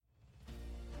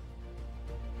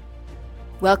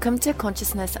Welcome to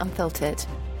Consciousness Unfiltered.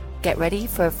 Get ready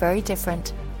for a very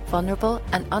different, vulnerable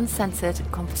and uncensored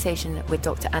conversation with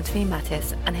Dr. Anthony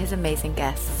Mattis and his amazing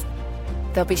guests.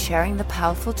 They'll be sharing the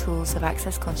powerful tools of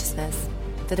Access Consciousness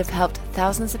that have helped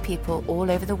thousands of people all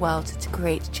over the world to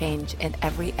create change in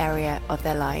every area of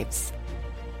their lives.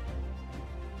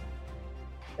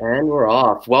 And we're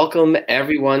off. Welcome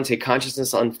everyone to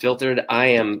Consciousness Unfiltered. I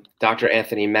am Dr.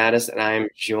 Anthony Mattis, and I am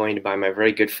joined by my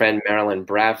very good friend, Marilyn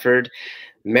Bradford.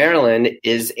 Marilyn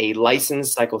is a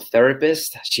licensed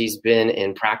psychotherapist. She's been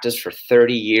in practice for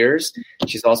 30 years.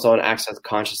 She's also an Access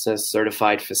Consciousness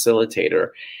certified facilitator.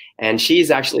 And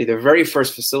she's actually the very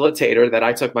first facilitator that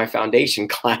I took my foundation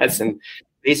class and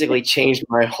basically changed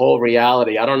my whole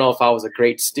reality. I don't know if I was a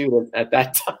great student at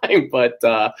that time, but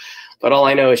all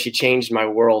I know is she changed my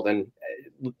world. And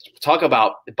talk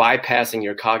about bypassing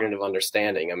your cognitive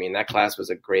understanding. I mean, that class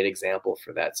was a great example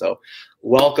for that. So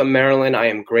welcome, Marilyn. I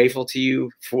am grateful to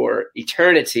you for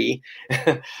eternity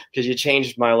because you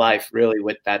changed my life really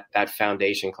with that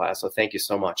foundation class. So thank you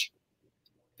so much.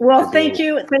 Well, thank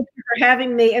you. Thank you for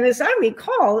having me. And as I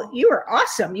recall, you were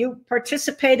awesome. You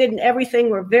participated in everything.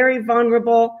 Were very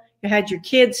vulnerable. You had your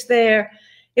kids there.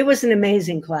 It was an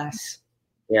amazing class.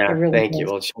 Yeah, really thank you.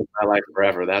 Well, it changed my life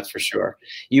forever, that's for sure.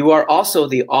 You are also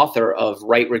the author of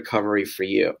Right Recovery for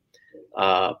You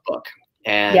book.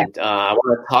 And I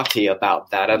want to talk to you about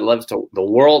that. I'd love the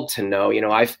world to know,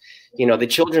 the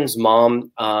children's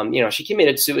mom, she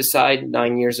committed suicide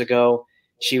 9 years ago.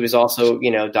 She was also,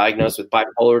 diagnosed with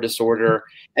bipolar disorder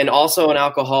and also an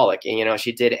alcoholic. And,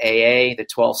 she did AA, the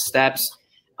 12 steps.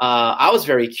 I was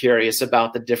very curious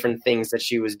about the different things that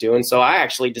she was doing. So I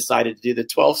actually decided to do the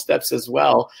 12 steps as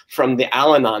well from the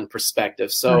Al-Anon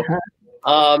perspective. So,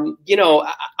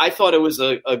 I thought it was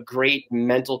a great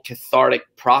mental cathartic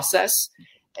process.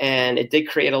 And it did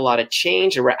create a lot of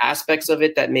change. There were aspects of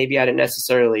it that maybe I didn't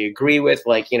necessarily agree with,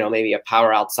 like, maybe a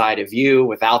power outside of you.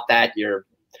 Without that, you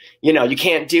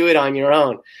can't do it on your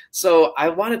own. So I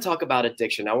want to talk about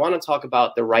addiction. I want to talk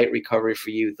about the Right Recovery for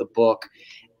You, the book.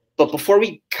 But before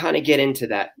we kind of get into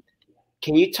that,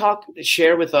 can you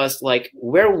share with us, like,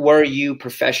 where were you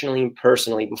professionally and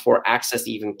personally before Access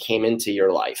even came into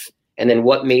your life? And then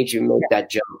what made you make that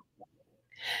jump?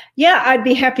 Yeah, I'd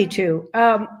be happy to.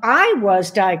 I was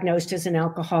diagnosed as an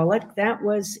alcoholic. That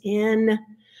was in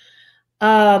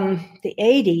the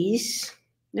 80s.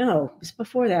 No, it was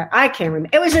before that. I can't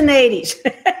remember. It was in the 80s.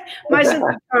 My sense of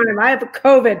time. I have a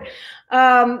COVID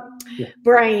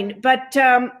brain. But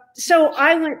so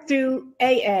I went through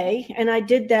AA, and I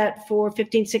did that for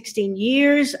 15, 16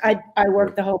 years. I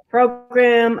worked the whole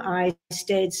program. I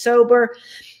stayed sober.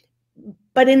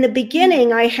 But in the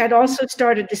beginning, I had also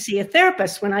started to see a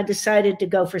therapist when I decided to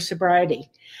go for sobriety.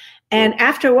 And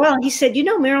after a while, he said,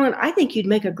 Marilyn, I think you'd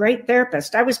make a great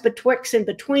therapist. I was betwixt and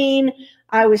between.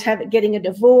 I was getting a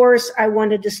divorce. I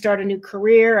wanted to start a new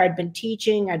career. I'd been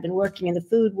teaching. I'd been working in the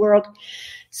food world.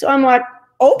 So I'm like,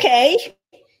 okay.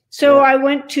 So I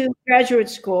went to graduate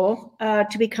school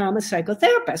to become a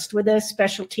psychotherapist with a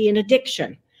specialty in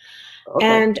addiction. Okay.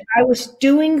 And I was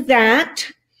doing that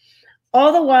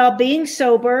all the while being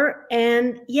sober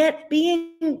and yet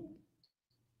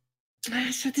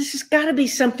so this has got to be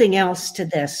something else to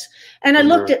this. And I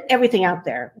looked at everything out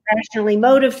there, rational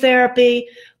emotive therapy,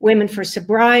 women for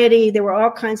sobriety. There were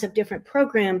all kinds of different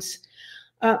programs,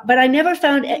 but I never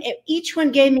found, each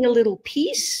one gave me a little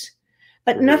piece,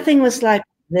 but nothing was like,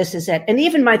 this is it. And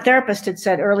even my therapist had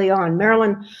said early on,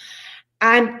 Marilyn,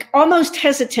 I'm almost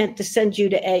hesitant to send you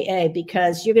to AA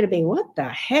because you're going to be, what the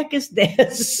heck is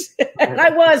this? And I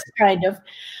was kind of,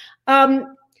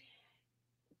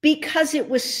 because it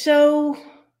was so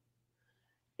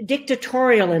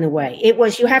dictatorial in a way. It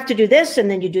was, you have to do this,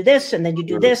 and then you do this, and then you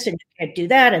do this, and you can't do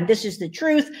that, and this is the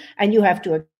truth, and you have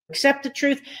to accept the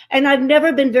truth. And I've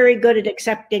never been very good at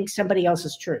accepting somebody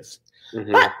else's truth.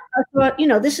 Mm-hmm. But I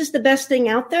thought, this is the best thing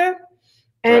out there.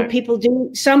 And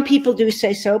some people do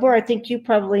stay sober. I think you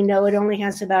probably know it only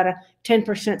has about a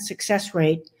 10% success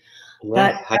rate.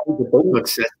 Yeah, I think the big book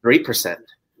says 3%.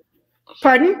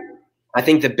 Pardon? I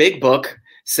think the big book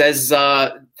says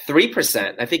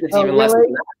 3%. I think it's even less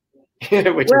than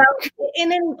that. Well,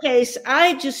 in any case,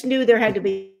 I just knew there had to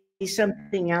be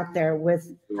something out there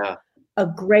with a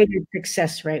greater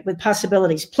success rate, with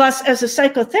possibilities. Plus, as a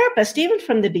psychotherapist, even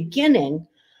from the beginning,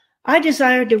 I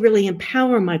desired to really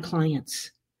empower my clients.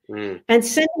 And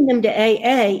sending them to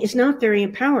AA is not very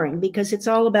empowering because it's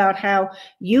all about how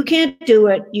you can't do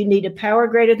it. You need a power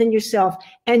greater than yourself,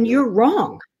 and you're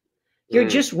wrong. You're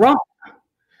just wrong.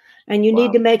 And you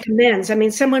need to make amends. I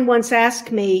mean, someone once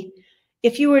asked me,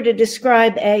 if you were to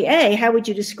describe AA, how would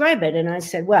you describe it? And I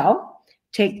said, well,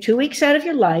 take 2 weeks out of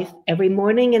your life, every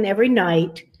morning and every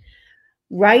night,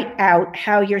 write out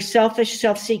how you're selfish,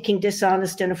 self-seeking,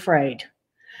 dishonest, and afraid,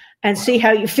 and see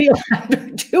how you feel after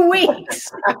 2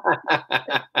 weeks.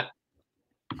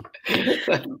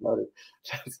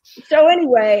 So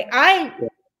anyway, I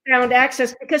found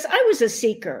Access because I was a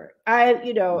seeker.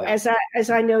 As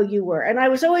I know you were, and I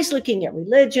was always looking at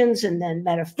religions and then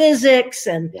metaphysics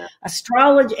and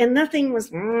astrology, and nothing was.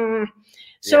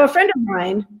 So a friend of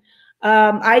mine,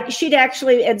 she'd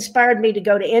actually inspired me to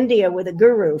go to India with a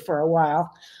guru for a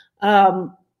while,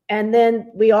 and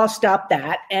then we all stopped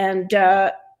that. And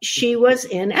she was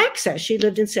in Access. She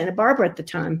lived in Santa Barbara at the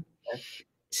time.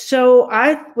 So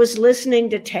I was listening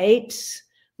to tapes.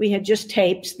 We had just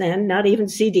tapes then, not even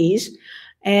CDs.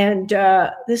 And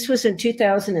this was in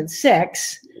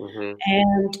 2006. Mm-hmm.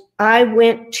 And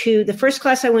the first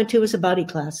class I went to was a body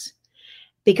class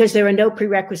because there were no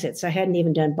prerequisites. I hadn't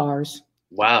even done bars.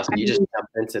 Wow. So you just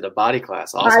jumped into the body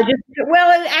class. Awesome.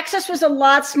 Access was a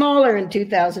lot smaller in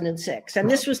 2006. And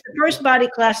this was the first body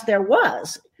class there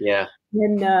was. Yeah.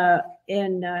 In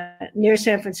near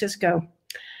San Francisco.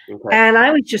 Okay. And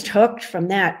I was just hooked from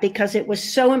that because it was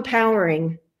so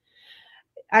empowering.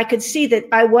 I could see that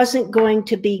I wasn't going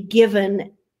to be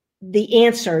given the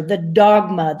answer, the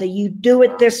dogma, that you do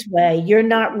it this way, you're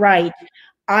not right.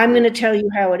 I'm going to tell you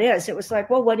how it is. It was like,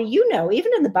 well, what do you know?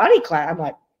 Even in the body class, I'm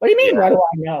like, what do you mean? Yeah. What do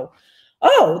I know?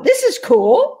 Oh, this is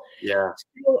cool. Yeah.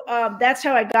 So that's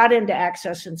how I got into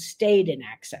Access and stayed in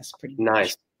Access pretty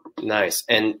much. Nice.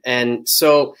 And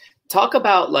so talk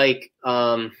about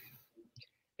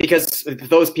because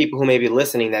those people who may be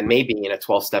listening that may be in a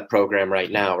 12-step program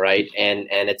right now, right? And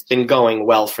it's been going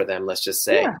well for them, let's just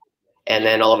say. Yeah. And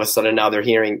then all of a sudden now they're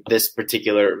hearing this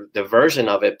particular version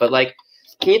of it. But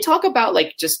can you talk about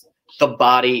just the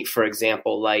body, for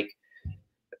example,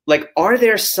 are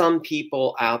there some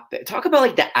people out there, talk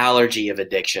about the allergy of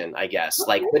addiction, I guess,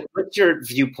 what's your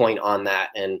viewpoint on that?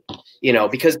 And,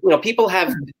 because, people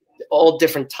have all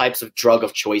different types of drug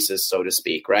of choices, so to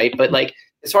speak. Right. But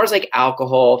as far as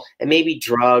alcohol and maybe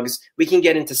drugs, we can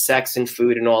get into sex and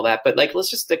food and all that. But let's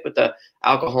just stick with the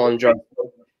alcohol and drugs.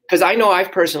 Because I know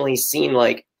I've personally seen,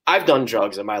 I've done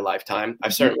drugs in my lifetime.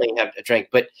 I've certainly have drank,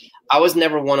 but I was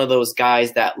never one of those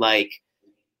guys that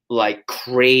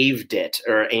craved it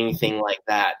or anything like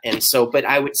that. And so, but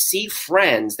I would see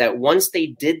friends that once they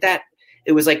did that,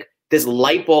 it was this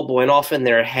light bulb went off in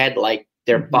their head,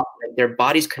 their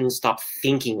bodies couldn't stop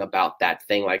thinking about that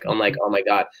thing. I'm like, oh my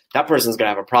God, that person's gonna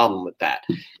have a problem with that.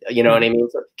 You know what I mean?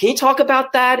 So can you talk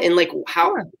about that and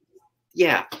how?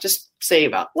 Yeah, just say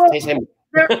about.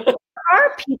 There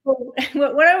are people.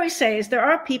 What I always say is there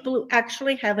are people who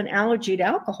actually have an allergy to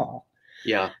alcohol.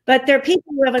 Yeah, but there are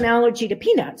people who have an allergy to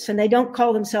peanuts, and they don't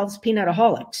call themselves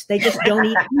peanutaholics. They just don't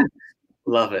eat peanuts.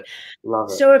 Love it.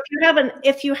 So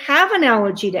if you have an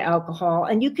allergy to alcohol,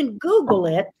 and you can Google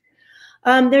it.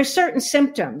 There's certain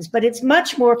symptoms, but it's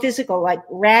much more physical, like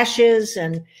rashes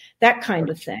and that kind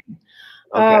of thing.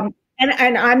 Okay.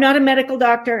 And I'm not a medical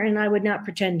doctor, and I would not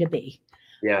pretend to be.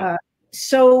 Yeah.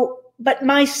 But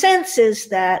my sense is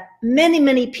that many,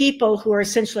 many people who are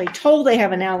essentially told they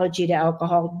have an allergy to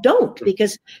alcohol don't,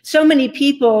 because so many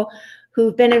people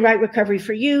who've been in Right Recovery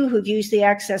for You, who've used the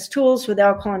Access tools with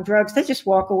alcohol and drugs, they just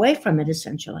walk away from it,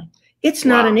 essentially. It's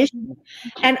not an issue.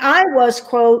 And I was,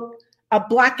 quote, a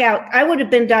blackout. I would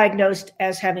have been diagnosed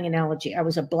as having an allergy. I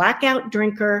was a blackout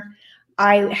drinker.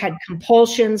 I had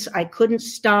compulsions. I couldn't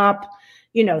stop,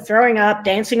 throwing up,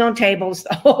 dancing on tables,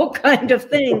 the whole kind of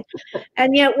thing.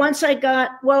 And yet once I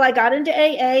got into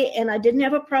AA and I didn't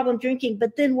have a problem drinking.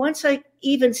 But then once I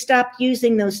even stopped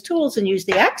using those tools and used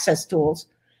the Access tools,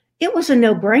 it was a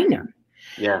no-brainer.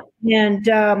 Yeah. And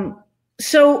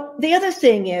so the other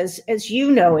thing is, as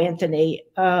you know, Anthony,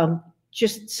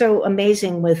 just so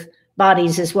amazing with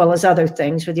bodies as well as other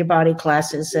things with your body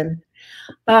classes. And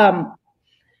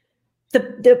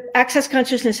the Access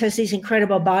Consciousness has these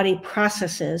incredible body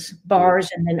processes, bars,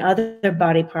 and then other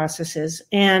body processes.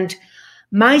 And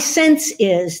my sense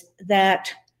is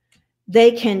that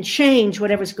they can change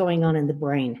whatever's going on in the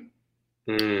brain.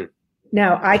 Mm.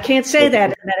 Now, I can't say that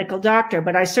as a medical doctor,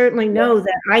 but I certainly know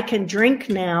that I can drink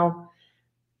now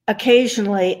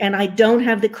occasionally, and I don't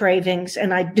have the cravings.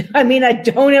 And I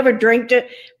don't ever drink to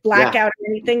blackout or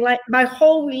anything. My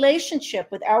whole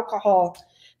relationship with alcohol,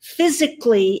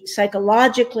 physically,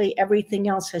 psychologically, everything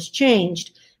else has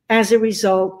changed as a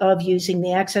result of using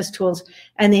the Access tools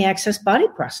and the Access body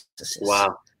processes.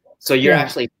 Wow. So you're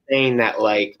actually saying that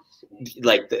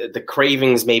the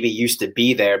cravings maybe used to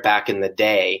be there back in the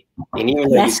day, and even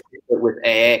though you did it with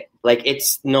AA,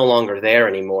 it's no longer there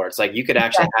anymore. It's you could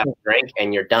actually have a drink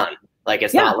and you're done.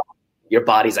 It's not. your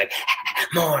body's like,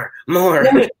 more.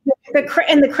 And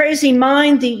the crazy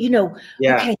mind,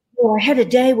 Yeah. Okay, well, I had a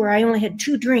day where I only had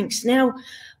 2 drinks. Now,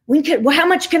 how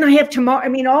much can I have tomorrow? I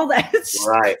mean, all that.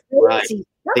 Right.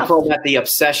 They call that the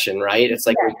obsession, right? It's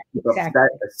like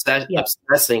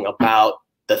obsessing about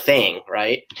the thing,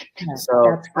 right? Yeah,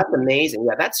 so that's amazing.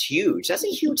 Yeah, that's huge. That's a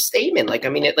huge statement. Like, I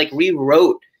mean, it like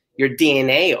rewrote your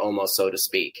DNA almost, so to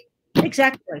speak.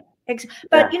 Exactly.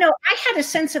 But, I had a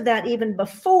sense of that even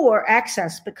before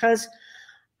Access, because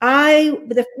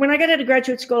when I got out of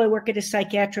graduate school, I worked at a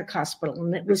psychiatric hospital,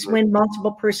 and it was when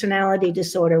multiple personality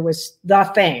disorder was the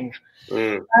thing.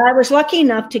 I was lucky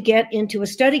enough to get into a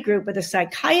study group with the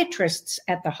psychiatrists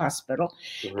at the hospital,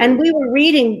 and we were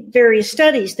reading various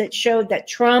studies that showed that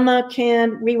trauma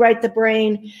can rewrite the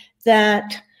brain,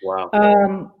 that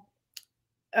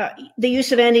the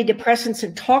use of antidepressants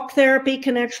and talk therapy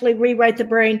can actually rewrite the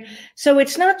brain. So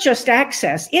it's not just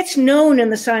Access. It's known in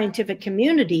the scientific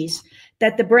communities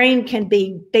that the brain can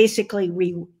be basically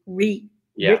rewritten.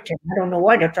 I don't know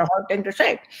why, that's a hard thing to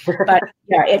say, but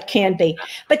yeah, it can be.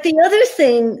 But the other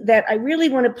thing that I really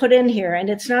want to put in here, and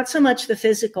it's not so much the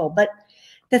physical, but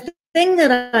the thing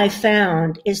that I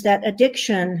found is that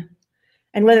addiction,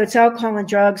 and whether it's alcohol and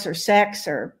drugs or sex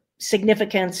or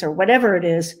significance or whatever it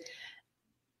is,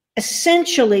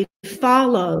 essentially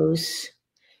follows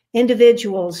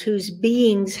individuals whose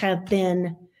beings have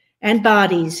been and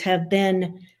bodies have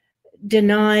been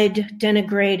denied,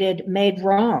 denigrated, made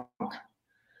wrong.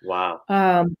 Wow.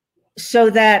 So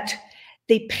that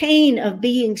the pain of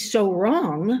being so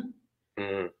wrong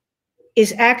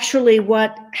is actually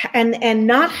and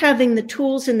not having the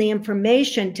tools and the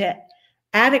information to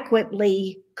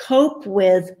adequately cope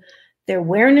with their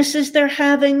awarenesses they're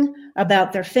having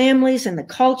about their families and the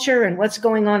culture and what's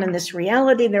going on in this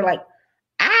reality. They're like,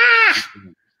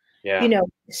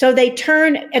 so they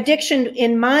turn addiction,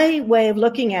 in my way of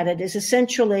looking at it, is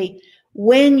essentially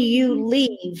when you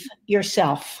leave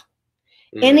yourself,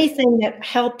 anything that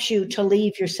helps you to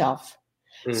leave yourself,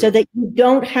 so that you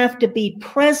don't have to be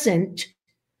present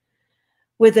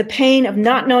with the pain of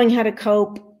not knowing how to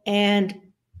cope and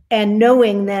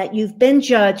knowing that you've been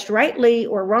judged rightly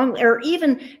or wrongly, or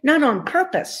even not on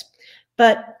purpose,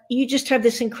 but you just have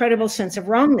this incredible sense of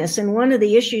wrongness. And one of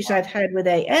the issues I've had with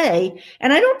AA,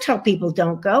 and I don't tell people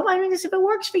don't go, I mean, if it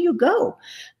works for you, go,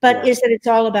 but is that it's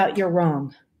all about you're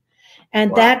wrong.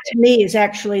 And that to me is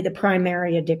actually the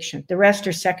primary addiction. The rest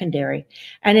are secondary.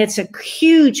 And it's a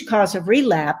huge cause of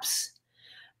relapse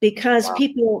because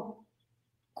people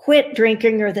quit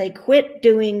drinking, or they quit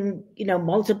doing,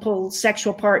 multiple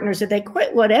sexual partners, or they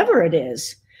quit whatever it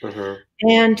is.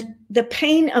 And the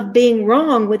pain of being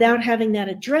wrong without having that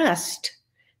addressed,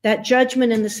 that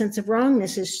judgment and the sense of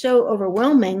wrongness, is so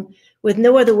overwhelming with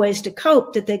no other ways to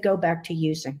cope that they go back to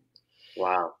using.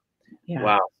 Wow. Yeah.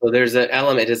 Wow. So there's an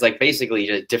element, it's like basically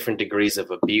just different degrees of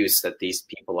abuse that these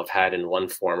people have had in one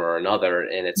form or another.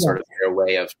 And it's sort of their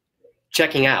way of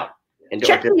checking out.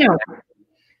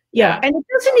 Yeah. And it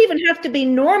doesn't even have to be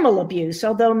normal abuse,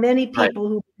 although many people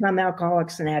who become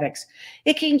alcoholics and addicts,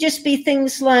 it can just be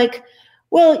things like,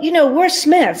 well, we're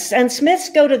Smiths, and Smiths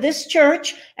go to this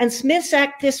church, and Smiths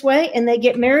act this way, and they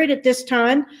get married at this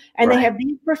time, and they have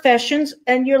these professions,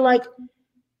 and you're like,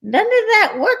 none of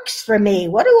that works for me.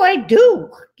 What do I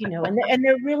do? And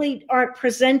they really aren't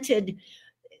presented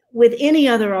with any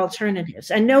other alternatives.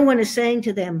 And no one is saying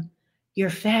to them, you're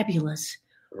fabulous.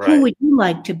 Who would you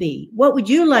like to be? What would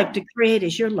you like to create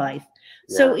as your life?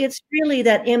 So it's really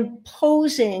that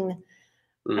imposing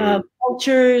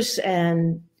cultures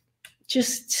and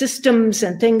just systems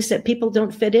and things that people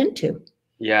don't fit into.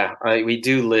 Yeah, we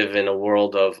do live in a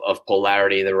world of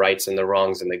polarity, the rights and the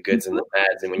wrongs and the goods and the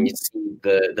bads. And when you see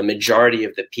the majority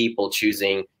of the people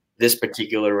choosing this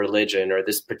particular religion or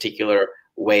this particular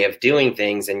way of doing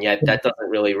things, and yet that doesn't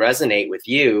really resonate with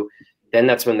you, then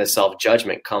that's when the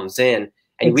self-judgment comes in.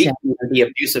 And we can be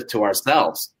abusive to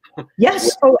ourselves.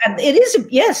 Yes. Oh, it is.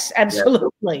 Yes,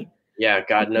 absolutely. Yeah,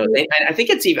 God knows. And I think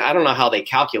it's even, I don't know how they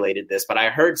calculated this, but I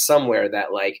heard somewhere that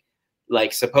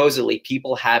like supposedly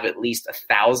people have at least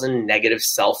 1,000 negative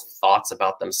self-thoughts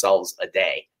about themselves a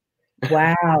day.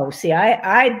 Wow. See,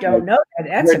 I don't know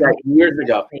that. That's years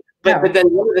ago. But then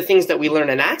one of the things that we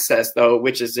learn in Access, though,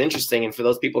 which is interesting, and for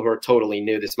those people who are totally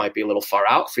new, this might be a little far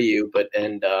out for you, but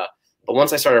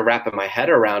once I started wrapping my head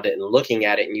around it and looking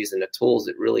at it and using the tools,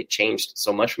 it really changed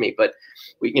so much for me. But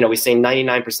we say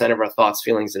 99% of our thoughts,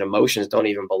 feelings, and emotions don't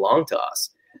even belong to us.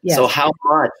 Yes. So how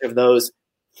much of those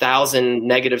 1,000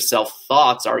 negative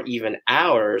self-thoughts are even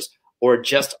ours, or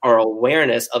just our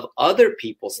awareness of other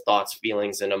people's thoughts,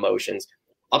 feelings, and emotions?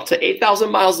 Up to 8,000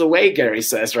 miles away, Gary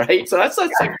says, right? So that's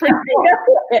like pretty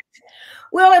cool.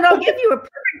 Well, and I'll give you a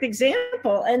perfect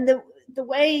example. And the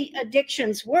way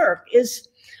addictions work is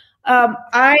there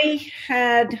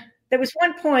was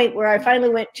one point where I finally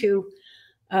went to,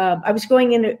 I was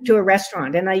going into a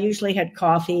restaurant, and I usually had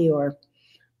coffee or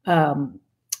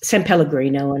San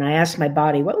Pellegrino. And I asked my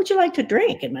body, what would you like to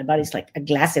drink? And my body's like, a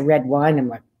glass of red wine. I'm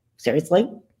like,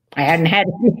 seriously? I hadn't had,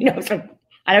 it's like,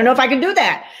 I don't know if I can do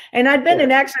that. And I'd been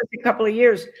in Access a couple of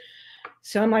years.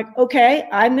 So I'm like, okay,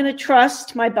 I'm going to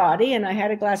trust my body. And I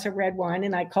had a glass of red wine,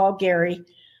 and I called Gary.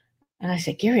 And I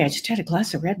said, Gary, I just had a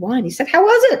glass of red wine. He said, how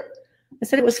was it? I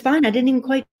said, it was fine. I didn't even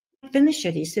quite finish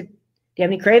it. He said, do you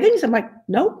have any cravings? I'm like,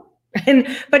 nope.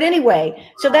 But anyway,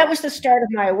 so that was the start of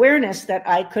my awareness that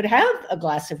I could have a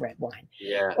glass of red wine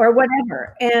or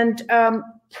whatever. And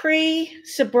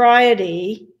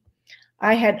pre-sobriety,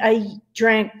 I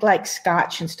drank like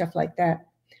scotch and stuff like that.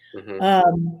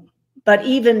 Mm-hmm.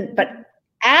 But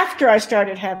after I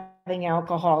started having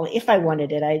alcohol, if I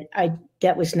wanted it, I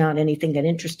that was not anything that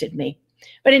interested me.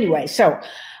 But anyway, so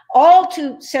all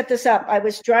to set this up, I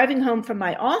was driving home from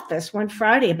my office one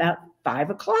Friday about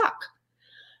 5:00.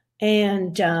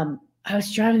 And I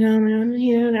was driving home,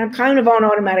 and I'm kind of on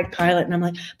automatic pilot. And I'm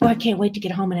like, boy, I can't wait to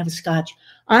get home and have a scotch.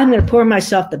 I'm going to pour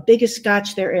myself the biggest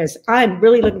scotch there is. I'm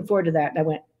really looking forward to that. And I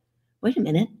went, wait a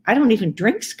minute. I don't even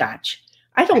drink scotch.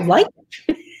 I don't like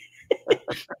it.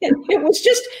 And it was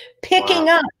just picking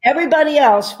up everybody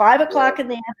else 5:00 in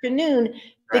the afternoon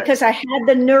because I had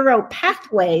the neuro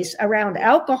pathways around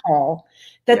alcohol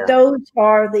that those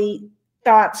are the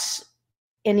thoughts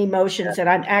and emotions that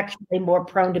I'm actually more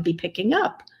prone to be picking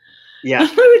up. Yeah.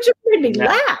 It just made me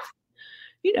laugh.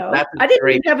 I didn't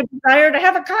even have a desire to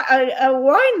have a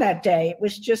wine that day. It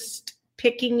was just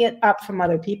picking it up from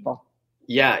other people.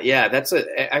 Yeah.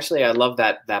 Actually, I love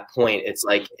that point. It's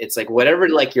like whatever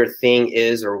like your thing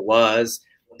is or was,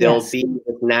 there'll be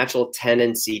a natural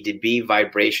tendency to be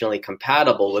vibrationally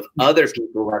compatible with other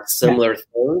people who have similar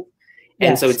things.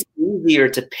 And so it's easier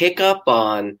to pick up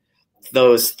on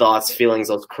those thoughts, feelings,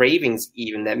 those cravings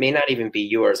even that may not even be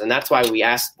yours. And that's why we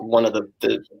asked one of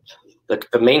the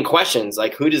main questions,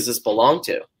 like, who does this belong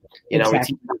to? We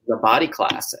teach the body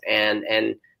class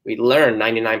and we learn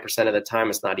 99% of the time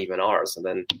it's not even ours.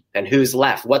 And who's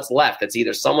left? What's left? It's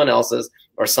either someone else's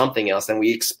or something else. And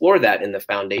we explore that in the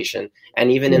foundation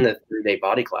and even in the 3-day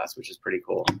body class, which is pretty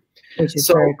cool. Which is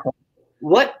very cool.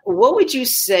 What would you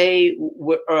say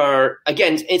are,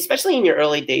 again, especially in your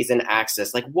early days in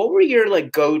Access, like what were your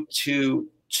like go-to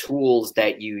tools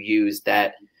that you used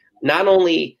that not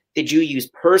only did you use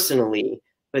personally,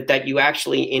 but that you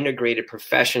actually integrated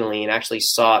professionally and actually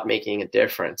saw it making a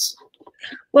difference?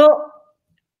 Well,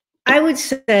 I would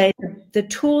say the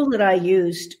tool that I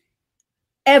used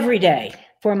every day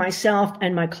for myself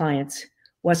and my clients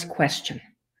was question.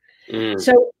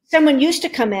 So someone used to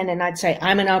come in and I'd say,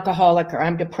 I'm an alcoholic or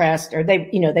I'm depressed, or they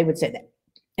would say that.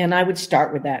 And I would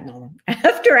start with that. And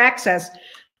after Access,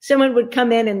 someone would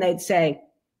come in and they'd say,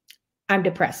 I'm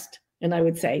depressed. And I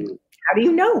would say, how do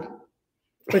you know?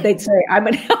 Or they'd say, I'm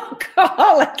an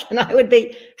alcoholic. And I would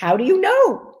be, how do you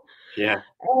know? Yeah.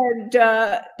 And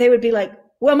they would be like,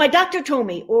 well, my doctor told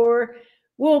me, or,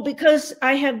 well, because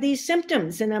I have these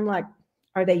symptoms. And I'm like,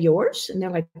 are they yours? And they're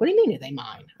like, what do you mean, are they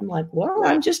mine? I'm like, well,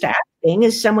 I'm just asking,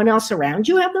 is someone else around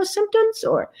you have those symptoms?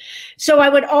 Or so I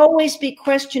would always be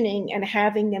questioning and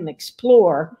having them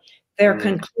explore their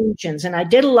conclusions. And I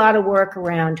did a lot of work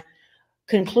around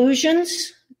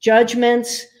conclusions,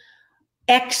 judgments,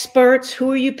 experts.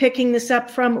 Who are you picking this up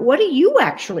from? What do you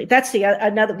actually, that's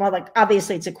another one, like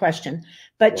obviously it's a question,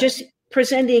 but just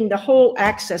presenting the whole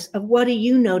axis of what do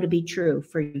you know to be true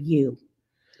for you?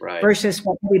 Right. Versus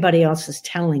what everybody else is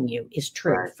telling you is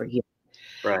true for you.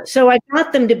 Right. So I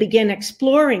got them to begin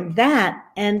exploring that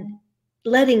and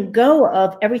letting go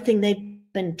of everything they've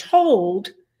been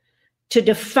told to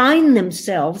define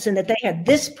themselves and that they had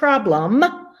this problem,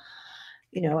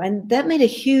 and that made a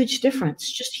huge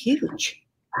difference, just huge.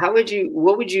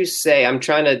 What would you say? I'm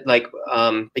trying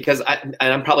to because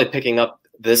I'm probably picking up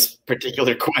this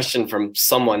particular question from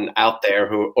someone out there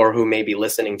who may be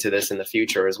listening to this in the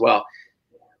future as well.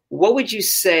 What would you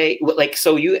say,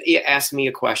 so you asked me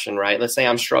a question, right? Let's say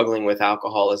I'm struggling with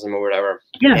alcoholism or whatever.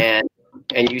 Yeah.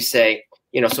 And you say,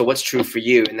 so what's true for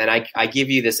you? And then I give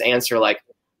you this answer like,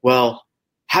 well,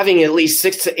 having at least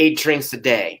 6 to 8 drinks a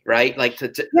day, right? Like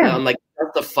I'm like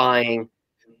justifying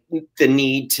the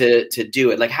need to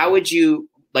do it. Like, how would you,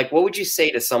 what would you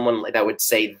say to someone that would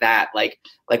say that, like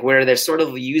where they're sort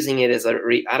of using it as I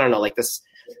don't know, like this,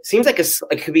 seems like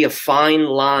it could be a fine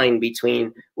line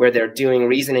between where they're doing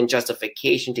reason and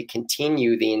justification to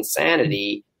continue the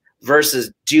insanity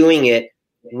versus doing it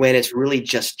when it's really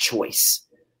just choice.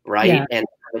 right? Yeah. And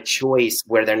a choice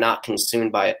where they're not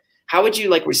consumed by it. How would you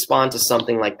like respond to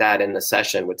something like that in the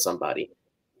session with somebody?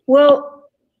 Well,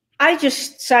 I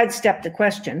just sidestepped the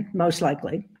question, most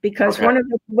likely, because one of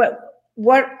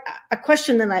what a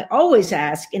question that I always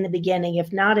ask in the beginning,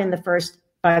 if not in the first,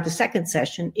 by the second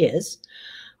session, is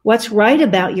what's right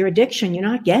about your addiction you're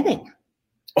not getting?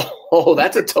 Oh,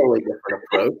 that's a totally different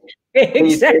approach. Exactly. Can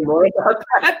you say more about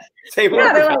that? Say more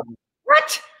about like,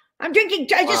 what? I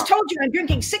just told you I'm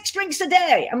drinking 6 drinks a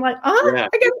day. I'm like, I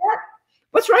get that.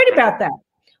 What's right about that?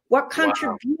 What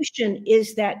contribution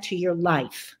is that to your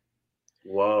life?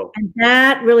 Whoa. And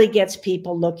that really gets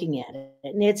people looking at it.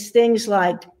 And it's things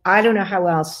like, I don't know how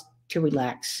else to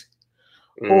relax.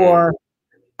 Or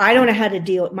I don't know how to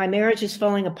deal. My marriage is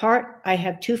falling apart. I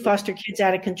have 2 foster kids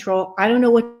out of control. I don't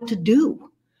know what to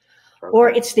do. Or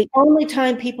it's the only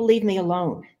time people leave me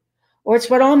alone. Or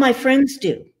it's what all my friends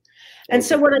do. And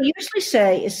so what I usually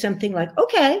say is something like,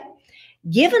 okay,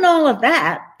 given all of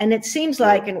that, and it seems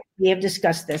like, and we have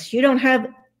discussed this, you don't have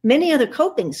many other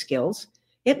coping skills,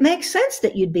 it makes sense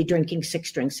that you'd be drinking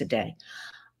 6 drinks a day.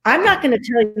 I'm not going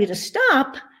to tell you to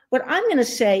stop. What I'm going to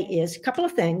say is a couple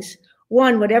of things.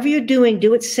 One, whatever you're doing,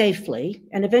 do it safely.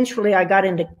 And eventually I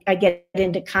get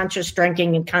into conscious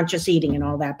drinking and conscious eating and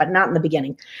all that, but not in the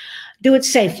beginning. Do it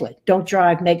safely. Don't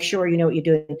drive. Make sure you know what you're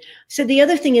doing. So the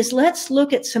other thing is, let's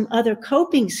look at some other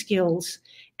coping skills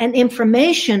and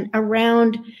information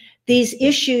around these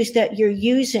issues that you're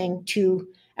using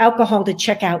alcohol to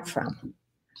check out from.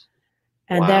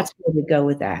 And that's where we go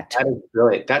with that. That is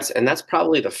brilliant. That's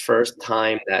probably the first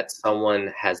time that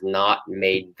someone has not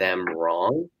made them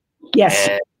wrong.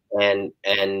 Yes. And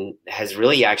has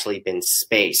really actually been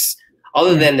space.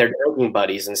 Other than their drinking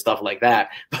buddies and stuff like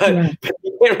that. But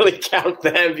you can't really count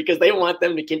them because they want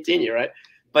them to continue, right?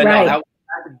 But no, that was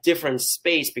a different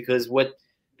space because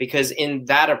in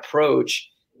that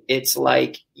approach, it's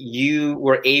like you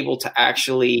were able to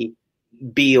actually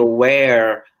be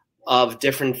aware of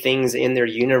different things in their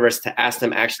universe to ask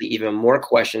them actually even more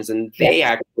questions. And they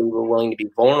actually were willing to be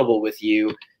vulnerable with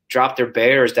you, drop their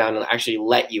barriers down and actually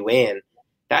let you in.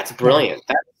 That's brilliant.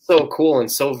 That's so cool and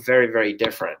so very, very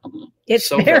different. It's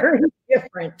so very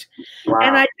different. Wow.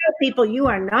 And I tell people, you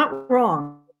are not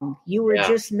wrong. You were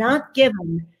just not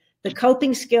given the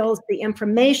coping skills, the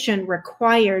information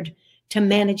required to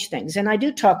manage things. And I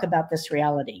do talk about this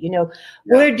reality.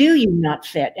 Where do you not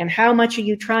fit? And how much are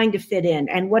you trying to fit in?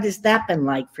 And what has that been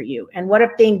like for you? And what if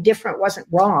being different wasn't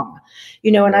wrong?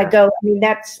 And I go,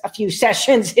 that's a few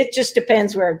sessions. It just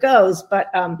depends where it goes. But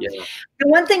the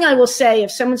one thing I will say,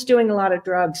 if someone's doing a lot of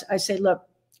drugs, I say, look,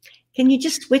 can you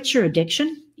just switch your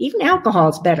addiction? Even alcohol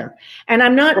is better. And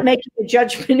I'm not making a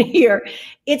judgment here.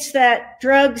 It's that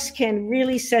drugs can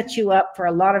really set you up for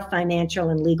a lot of financial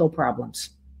and legal problems.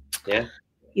 Yeah.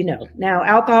 Now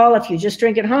alcohol, if you just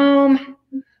drink at home,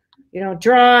 you don't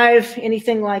drive,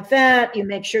 anything like that, you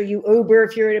make sure you Uber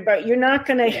if you're not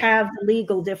going to have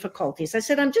legal difficulties. I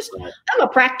said, I'm a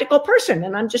practical person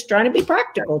and I'm just trying to be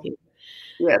practical here.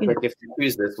 Yeah. It's like if you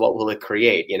use this, what will it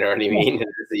create? You know what I mean? Is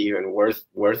it even worth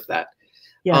that?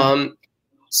 Yeah.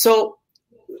 So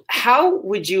how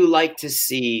would you like to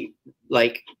see,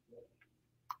 I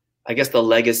guess, the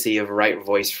legacy of Right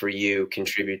Voice for you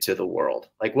contribute to the world?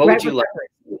 Like, what would you like?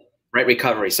 Right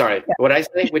Recovery. Sorry. Yeah. What did I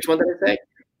say? Which one did I say?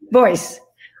 Voice,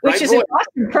 which is an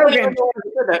awesome program.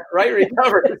 Right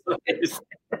Recovery.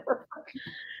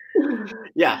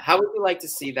 Yeah. How would you like to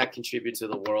see that contribute to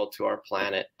the world, to our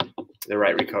planet, the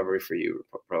Right Recovery for You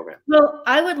program? Well,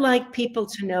 I would like people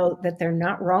to know that they're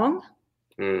not wrong,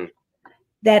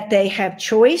 that they have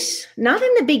choice, not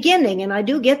in the beginning, and I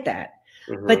do get that.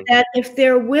 But that if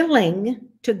they're willing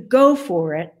to go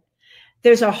for it,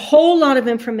 there's a whole lot of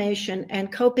information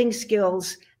and coping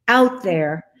skills out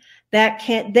there that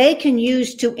they can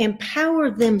use to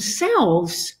empower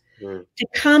themselves to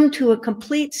come to a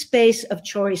complete space of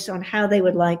choice on how they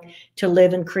would like to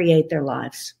live and create their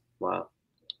lives. Wow.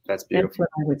 That's beautiful. That's what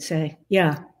I would say.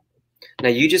 Yeah. Now,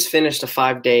 you just finished a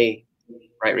 5-day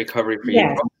Right Recovery for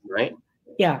You, right?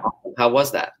 Yeah. How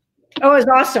was that? Oh, it was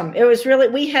awesome. It was really,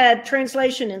 we had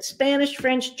translation in Spanish,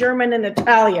 French, German, and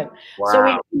Italian. Wow. So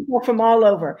we had people from all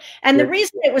over. And the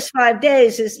reason it was 5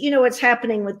 days is, what's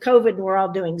happening with COVID and we're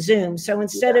all doing Zoom. So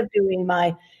instead of doing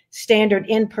my standard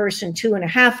in-person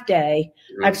 2.5 day,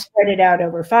 I've spread it out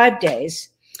over 5 days.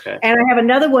 Okay. And I have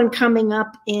another one coming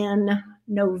up in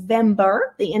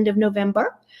November, the end of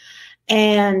November.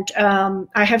 And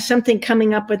I have something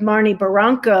coming up with Marnie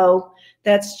Barranco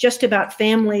that's just about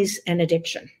families and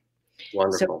addiction.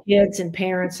 Wonderful. So kids and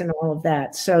parents and all of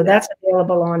that. So that's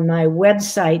available on my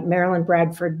website,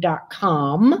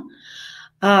 MarilynBradford.com.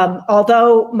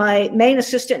 Although my main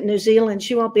assistant in New Zealand,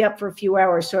 she won't be up for a few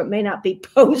hours, so it may not be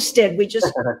posted. We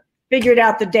just figured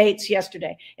out the dates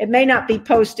yesterday. It may not be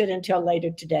posted until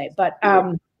later today, but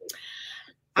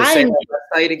say that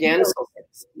website again.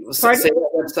 Say that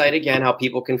website again, how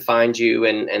people can find you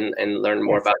and learn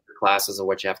more about your classes and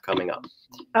what you have coming up.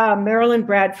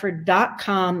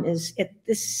 MarilynBradford.com is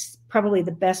this probably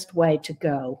the best way to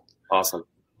go. Awesome.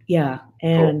 Yeah.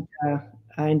 And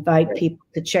I invite people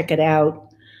to check it out.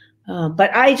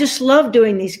 But I just love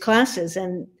doing these classes.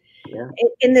 And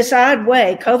in this odd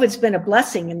way, COVID's been a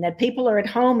blessing in that people are at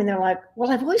home and they're like,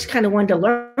 well, I've always kind of wanted to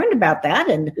learn about that.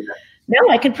 And now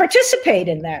I can participate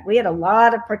in that. We had a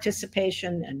lot of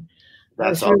participation, and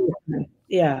that's awesome. Really,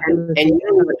 yeah. And you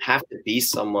don't even have to be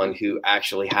someone who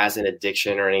actually has an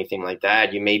addiction or anything like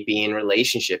that. You may be in a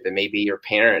relationship. It may be your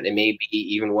parent. It may be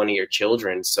even one of your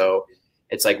children. So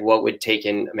it's like, what would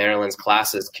taking Marilyn's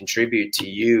classes contribute to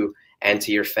you and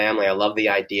to your family? I love the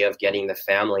idea of getting the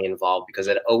family involved, because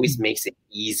it always makes it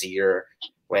easier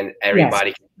when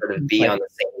everybody can sort of be on the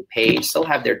same page, still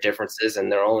have their differences and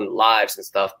their own lives and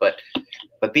stuff, but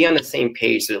be on the same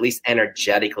page. So at least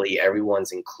energetically,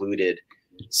 everyone's included.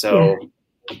 So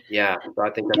so I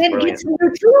think that's brilliant. It's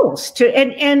new tools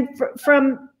and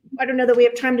from, I don't know that we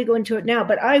have time to go into it now,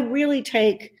 but I really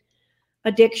take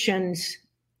addictions,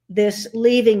 this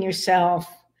leaving yourself,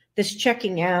 this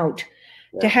checking out,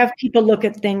 to have people look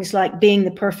at things like being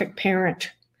the perfect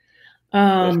parent,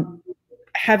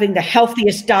 having the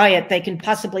healthiest diet they can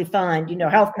possibly find,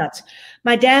 health nuts.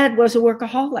 My dad was a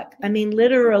workaholic. I mean,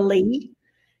 literally,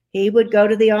 he would go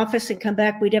to the office and come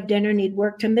back, we'd have dinner, and he'd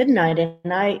work to midnight.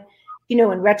 And I, in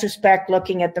retrospect,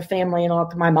 looking at the family and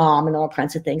all, my mom and all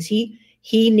kinds of things,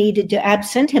 he needed to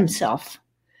absent himself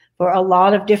for a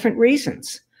lot of different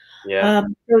reasons. Yeah.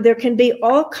 So there can be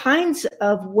all kinds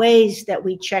of ways that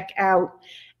we check out.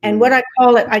 And what I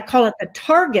call it the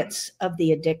targets of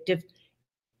the addictive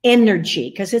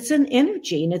energy, because it's an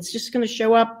energy and it's just going to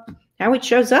show up how it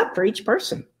shows up for each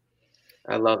person.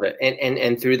 I love it.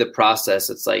 And through the process,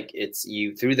 it's like, it's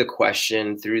you through the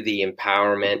question, through the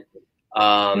empowerment,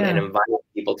 and inviting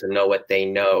people to know what they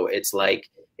know. It's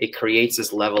like, it creates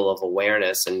this level of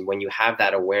awareness. And when you have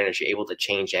that awareness, you're able to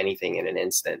change anything in an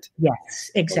instant.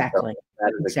 Yes, exactly. So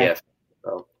that is a gift.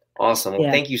 So awesome.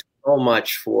 Well, thank you so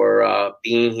much for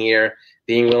being here,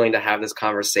 being willing to have this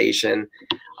conversation.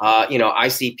 I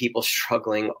see people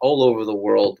struggling all over the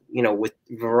world, with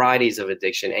varieties of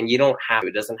addiction, and you don't have to.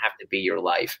 It doesn't have to be your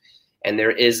life. And there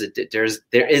is a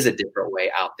different way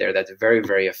out there that's very,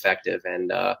 very effective.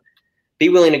 And be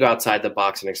willing to go outside the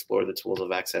box and explore the tools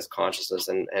of access consciousness.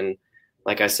 And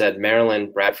like I said,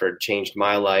 Marilyn Bradford changed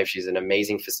my life. She's an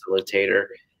amazing facilitator,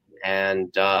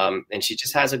 and she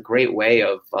just has a great way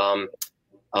of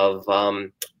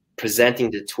presenting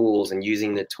the tools and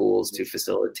using the tools to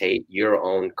facilitate your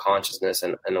own consciousness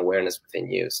and awareness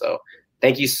within you. So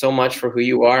thank you so much for who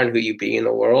you are and who you be in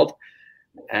the world.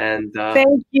 And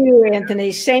thank you,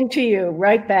 Anthony. Same to you.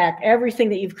 Right back. Everything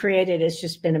that you've created has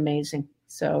just been amazing.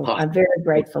 So I'm very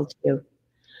grateful to you.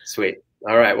 Sweet.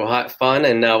 All right. Well, have fun,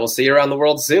 and we'll see you around the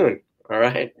world soon. All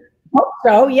right. Hope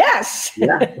so. Yes.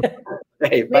 Yeah.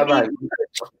 Hey, bye-bye.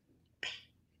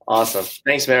 Awesome.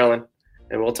 Thanks, Marilyn.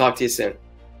 And we'll talk to you soon.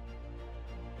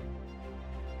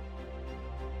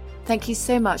 Thank you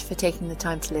so much for taking the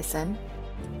time to listen.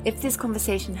 If this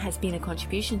conversation has been a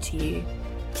contribution to you,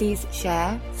 please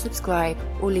share, subscribe,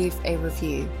 or leave a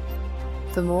review.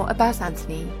 For more about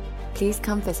Anthony, please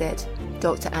come visit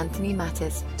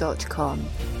DrAnthonyMattis.com.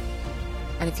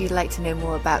 And if you'd like to know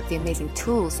more about the amazing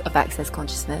tools of Access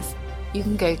Consciousness, you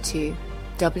can go to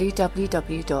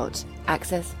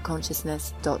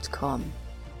www.accessconsciousness.com.